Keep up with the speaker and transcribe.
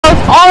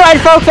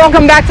Alright folks,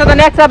 welcome back to the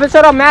next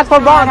episode of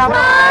Math4Bronx.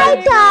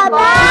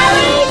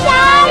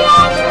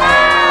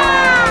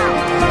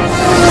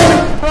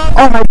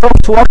 Alright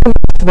folks, welcome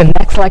to the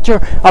next lecture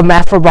of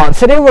Math4Bronx.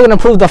 Today we're going to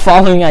prove the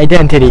following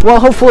identity.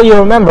 Well, hopefully you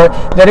remember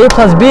that a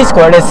plus b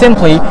squared is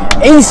simply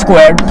a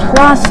squared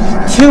plus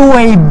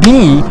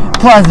 2ab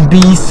plus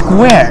b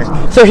squared.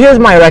 So here's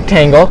my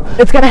rectangle.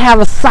 It's going to have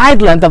a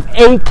side length of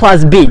a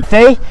plus b,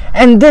 okay?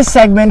 And this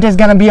segment is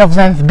going to be of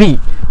length b.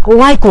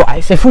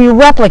 Likewise, if we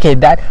replicate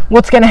that,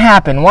 what's going to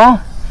happen?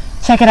 Well,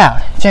 check it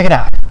out.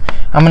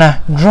 I'm going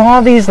to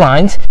draw these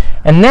lines,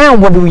 and now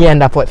what do we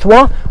end up with?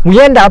 Well,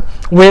 we end up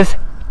with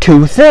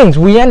two things.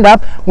 We end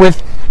up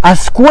with a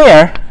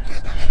square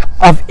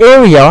of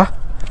area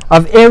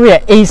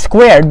a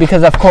squared,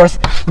 because of course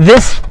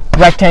this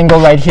rectangle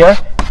right here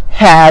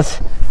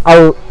has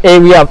our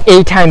area of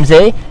a times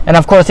a, and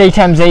of course a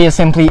times a is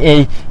simply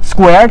a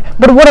squared.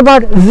 But what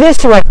about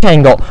this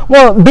rectangle?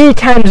 Well, b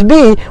times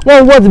b.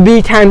 Well, what's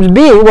b times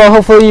b? Well,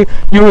 hopefully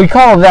you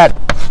recall that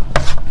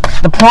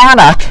the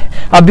product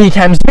of b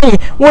times b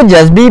would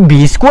just be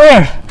b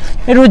squared.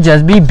 It would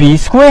just be b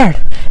squared.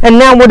 And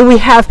now what do we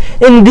have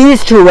in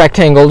these two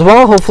rectangles?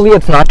 Well, hopefully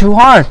it's not too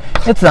hard.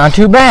 It's not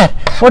too bad.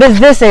 What is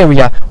this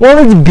area? Well,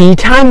 it's b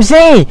times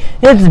a.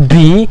 It's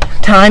b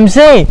times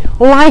a.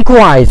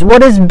 Likewise,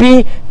 what is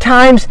b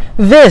times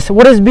this?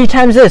 What is b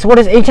times this? What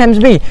is a times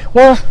b?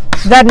 Well,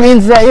 that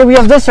means the area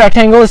of this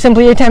rectangle is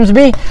simply a times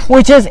b,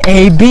 which is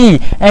ab.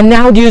 And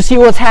now do you see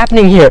what's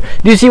happening here?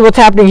 Do you see what's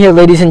happening here,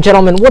 ladies and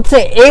gentlemen? What's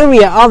the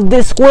area of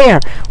this square?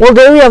 Well,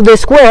 the area of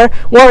this square,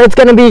 well, it's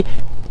going to be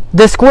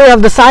the square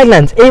of the side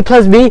lengths, a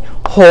plus b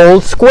whole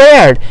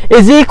squared,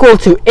 is equal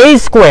to a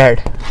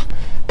squared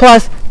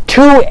plus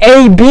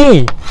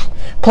 2ab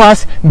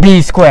plus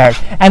b squared.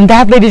 And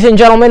that, ladies and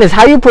gentlemen, is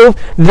how you prove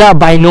the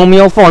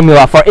binomial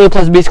formula for a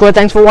plus b squared.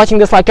 Thanks for watching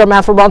this lecture,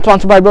 Math4Bronx,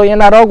 sponsored by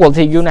Brilliant.org. We'll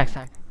see you next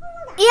time.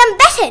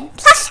 Embedded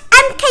plus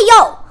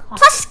MKO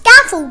plus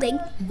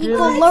scaffolding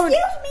equals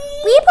learning.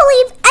 We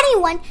believe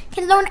anyone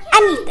can learn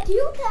anything.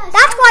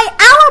 That's why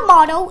our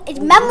motto is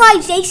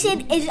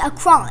memorization is a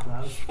crime.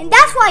 And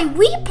that's why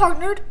we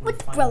partnered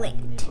with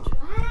Brilliant.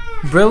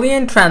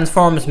 Brilliant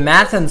transforms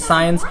math and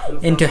science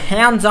into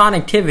hands-on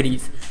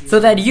activities so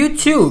that you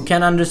too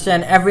can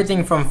understand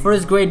everything from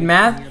first grade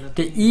math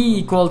to E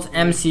equals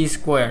MC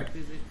squared.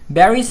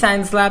 Barry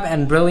Science Lab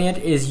and Brilliant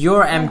is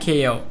your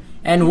MKO,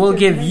 and will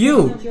give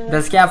you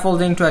the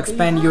scaffolding to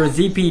expand your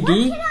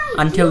ZPD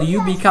until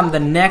you become the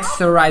next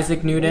Sir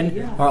Isaac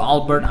Newton or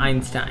Albert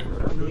Einstein.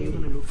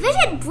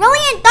 Visit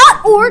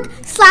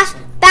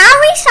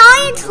brilliant.org/Barry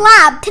Science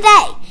Lab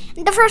today.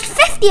 And the first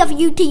 50 of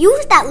you to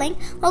use that link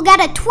will get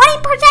a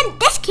 20%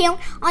 discount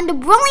on the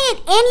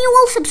Brilliant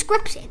annual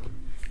subscription.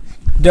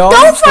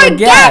 Don't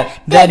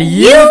forget that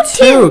you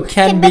too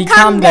can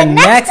become the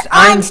next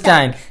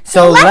Einstein.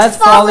 So let's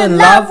fall in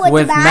love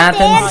with math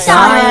and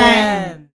science.